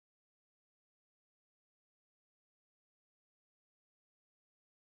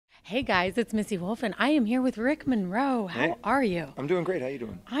Hey guys, it's Missy Wolf, and I am here with Rick Monroe. How Hey, are you? I'm doing great. How you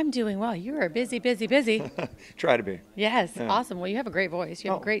doing? I'm doing well. You are busy, busy, busy. Try to be. Yes, Yeah. awesome. Well, you have a great voice.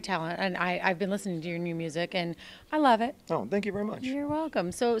 You have a Oh, great talent, and I've been listening to your new music, and I love it. oh, thank you very much. You're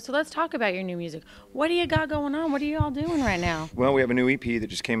welcome. So let's talk about your new music. What do you got going on? What are you all doing right now? Well, we have a new EP that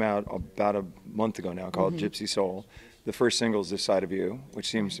just came out about a month ago now called Gypsy Soul. The first single is This Side of You, which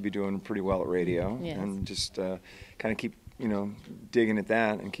seems to be doing pretty well at radio. Yes. And just kind of keep, digging at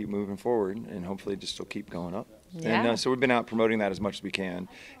that and keep moving forward, and hopefully just will keep going up. Yeah. And so we've been out promoting that as much as we can.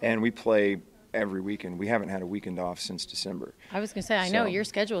 And we play every weekend. We haven't had a weekend off since December. I was gonna say, I know So- your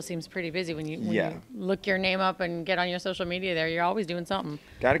schedule seems pretty busy when Yeah. you look your name up and get on your social media. There, you're always doing something.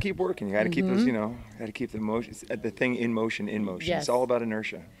 Got to keep working. You got to keep those, got to keep the motion, the thing in motion, in motion. Yes. It's all about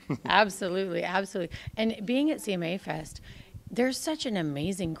inertia. Absolutely, absolutely. And being at CMA Fest, there's such an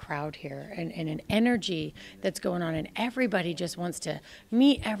amazing crowd here and an energy that's going on, and everybody just wants to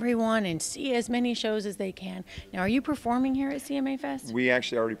meet everyone and see as many shows as they can. Now, are you performing here at CMA Fest? We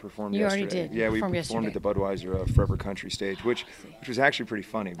actually already performed You already yesterday. did. Yeah, You we performed performed at the Budweiser Forever Country stage, which was actually pretty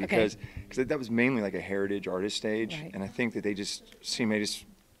funny because that was mainly like a heritage artist stage, Right. and I think that CMA just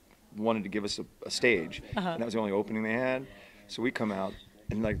wanted to give us a stage, and that was the only opening they had. So we come out,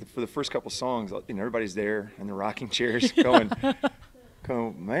 and like for the first couple songs, everybody's there in the rocking chairs going,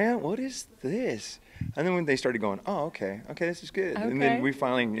 man, what is this? And then when they started going, oh, okay, this is good. And Okay. then we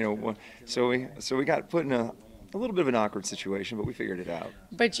finally, so we got put in a little bit of an awkward situation, but we figured it out.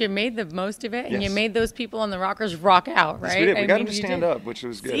 But you made the most of it, and you Yes. made those people on the rockers rock out, right? Yes, we did. We got them mean, to you stand did. up, which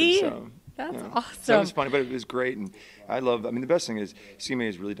was good. See? So, That's So awesome. it was funny, but it was great. And the best thing is CMA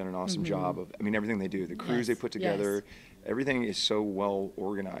has really done an awesome job of, everything they do, the crews they Yes, put yes. together, everything is so well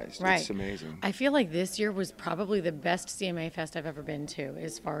organized. Right. It's amazing. I feel like this year was probably the best CMA Fest I've ever been to,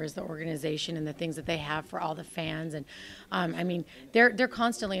 as far as the organization and the things that they have for all the fans. And they're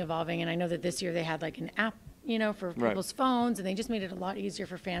constantly evolving. And I know that this year they had like an app, for Right. people's phones, and they just made it a lot easier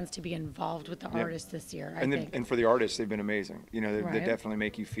for fans to be involved with the Yeah. artists this year. I And think. and for the artists, they've been amazing. They Right. definitely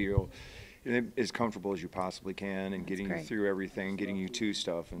make you feel as comfortable as you possibly can, and getting you great. through everything, getting you to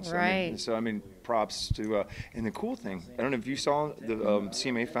stuff. And so, Right. props to. And the cool thing, I don't know if you saw the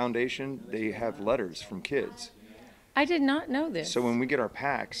CMA Foundation. They have letters from kids. I did not know this. So when we get our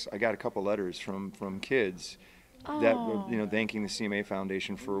packs, I got a couple letters from kids that Oh. were thanking the CMA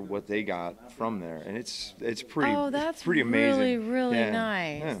Foundation for what they got from there, and it's pretty Oh, that's pretty amazing. really, really Yeah.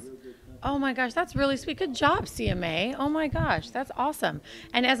 nice. Yeah. Oh my gosh, that's really sweet. Good job, CMA. Oh my gosh, that's awesome.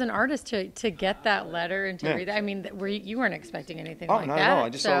 And as an artist, to get that letter and to Yeah. read that, I mean, you weren't expecting anything Oh, like not that. at all. I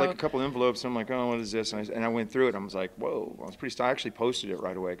just saw like so- a couple envelopes, and I'm like, oh, what is this? And I went through it, and I was like, whoa. I was pretty. I actually posted it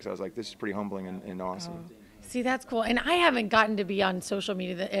right away because I was like, this is pretty humbling and awesome. See, that's cool. And I haven't gotten to be on social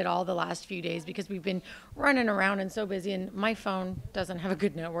media at all the last few days because we've been running around and so busy, and my phone doesn't have a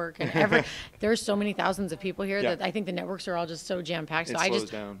good network. And there's so many thousands of people here Yeah. that I think the networks are all just so jam packed. So It I slows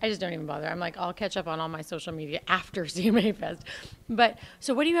just down. I just don't even bother. I'm like, I'll catch up on all my social media after CMA Fest. But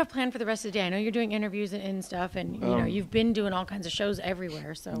so what do you have planned for the rest of the day? I know you're doing interviews and stuff, and you've been doing all kinds of shows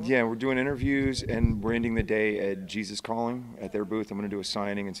everywhere. So Yeah, we're doing interviews, and we're ending the day at Jesus Calling at their booth. I'm going to do a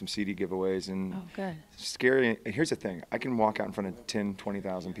signing and some CD giveaways. And Oh, good. scary. Here's the thing: I can walk out in front of 10,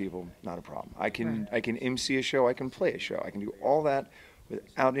 20,000 people, not a problem. I can MC a show, I can play a show, I can do all that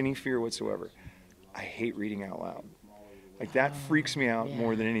without any fear whatsoever. I hate reading out loud. Like that freaks me out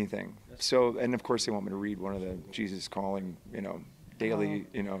more than anything. So, and of course they want me to read one of the Jesus Calling, daily,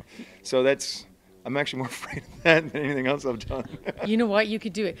 So I'm actually more afraid of that than anything else I've done. You know what? You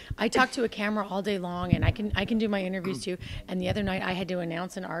could do it. I talk to a camera all day long, and I can do my interviews too. And the other night, I had to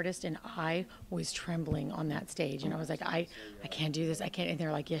announce an artist, and I was trembling on that stage. And I was like, I can't do this. I can't. And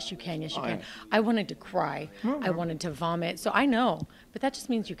they're like, yes, you can. Yes, you can. I wanted to cry. I wanted to vomit. So I know, but that just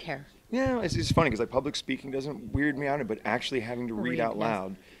means you care. Yeah, it's funny because like public speaking doesn't weird me out, but actually having to read out yes.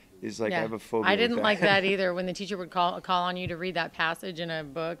 loud is like I have a phobia. I with didn't like that either. When the teacher would call on you to read that passage in a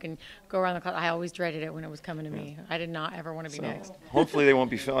book and go around the class, I always dreaded it when it was coming to me. I did not ever want to be So next. hopefully they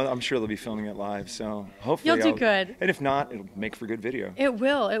won't be filming. I'm sure they'll be filming it live. So hopefully You'll do good. And if not, it'll make for good video. It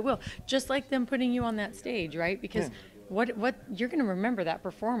will. It will. Just like them putting you on that stage, right? Because what you're going to remember that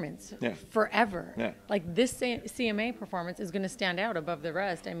performance Yeah. forever. Yeah. Like this CMA performance is going to stand out above the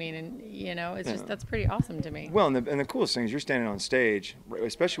rest. I mean, and it's just that's pretty awesome to me. Well, and the coolest thing is you're standing on stage,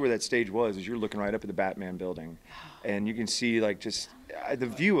 especially where that stage was, is you're looking right up at the Batman building, and you can see like just the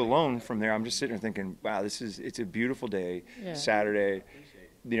view alone from there. I'm just sitting there thinking, wow, it's a beautiful day, Yeah. Saturday.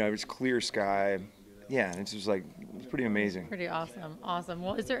 It's clear sky. yeah, it's just like, it's pretty amazing. Pretty awesome. Awesome.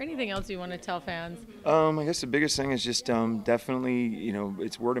 Well, is there anything else you want to tell fans? I guess the biggest thing is just definitely,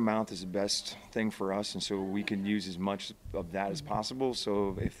 it's word of mouth is the best thing for us, and so we can use as much of that as possible.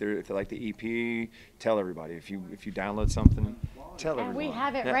 So if they like the EP, tell everybody. If you download something, tell And everyone. we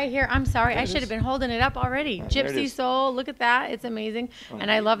have it Yeah. right here. I'm sorry, There I it should have is. been holding it up already. There it Gypsy is. Soul, look at that. It's amazing. And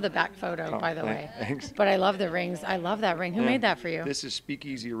I love the back photo, Oh, by the way. thanks. But I love the rings. I love that ring. Who Yeah. made that for you? This is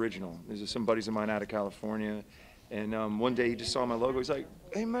Speakeasy Original. This is some buddies of mine out of California. And one day he just saw my logo. He's like,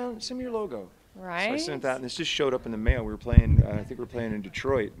 "Hey man, send me your logo." So I Right? sent that, and this just showed up in the mail. We were playing, I think we were playing in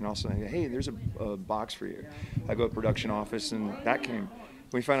Detroit, and also, hey, there's a box for you. I go to the production office, and that came.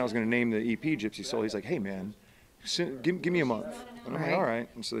 When we found out I was going to name the EP Gypsy Soul, he's like, "Hey man, give me a month." And I'm Right. like, "All right."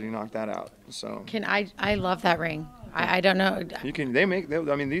 And so he knocked that out. So I love that ring. I don't know. you can. They make these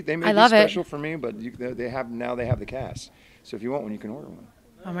I love it. special for me, but they have the cast. So if you want one, you can order one.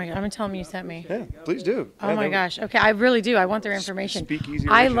 Oh my God, I'm going to tell them you sent me. Yeah, please do. Oh Yeah, my they- gosh. Okay, I really do. I want their information. Speakeasy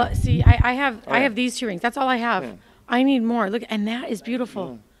I Original. love. See, I have Oh, I yeah. have these two rings. That's all I have. Yeah. I need more. Look, and that is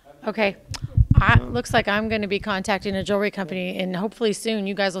beautiful. Okay. Looks like I'm going to be contacting a jewelry company, and hopefully soon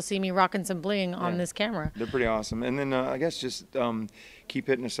you guys will see me rocking some bling on Yeah. this camera. They're pretty awesome. And then I guess just keep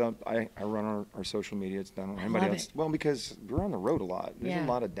hitting us up. I run our social media. It's done on anybody love else. it. Well, because we're on the road a lot. There's Yeah. a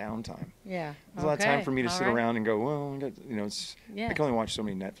lot of downtime. Yeah. There's a lot of time Okay. for me to All sit right. around and go, well, it's. Yeah. I can only watch so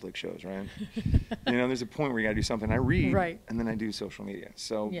many Netflix shows, right? There's a point where you got to do something. I read, Right. and then I do social media.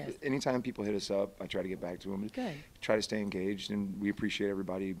 So Yes. anytime people hit us up, I try to get back to them. Good. Try to stay engaged, and we appreciate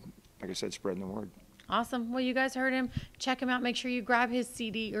everybody, like I said, spreading the word. Awesome. Well, you guys heard him. Check him out. Make sure you grab his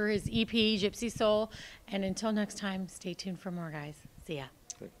CD or his EP, Gypsy Soul. And until next time, stay tuned for more, guys. See ya.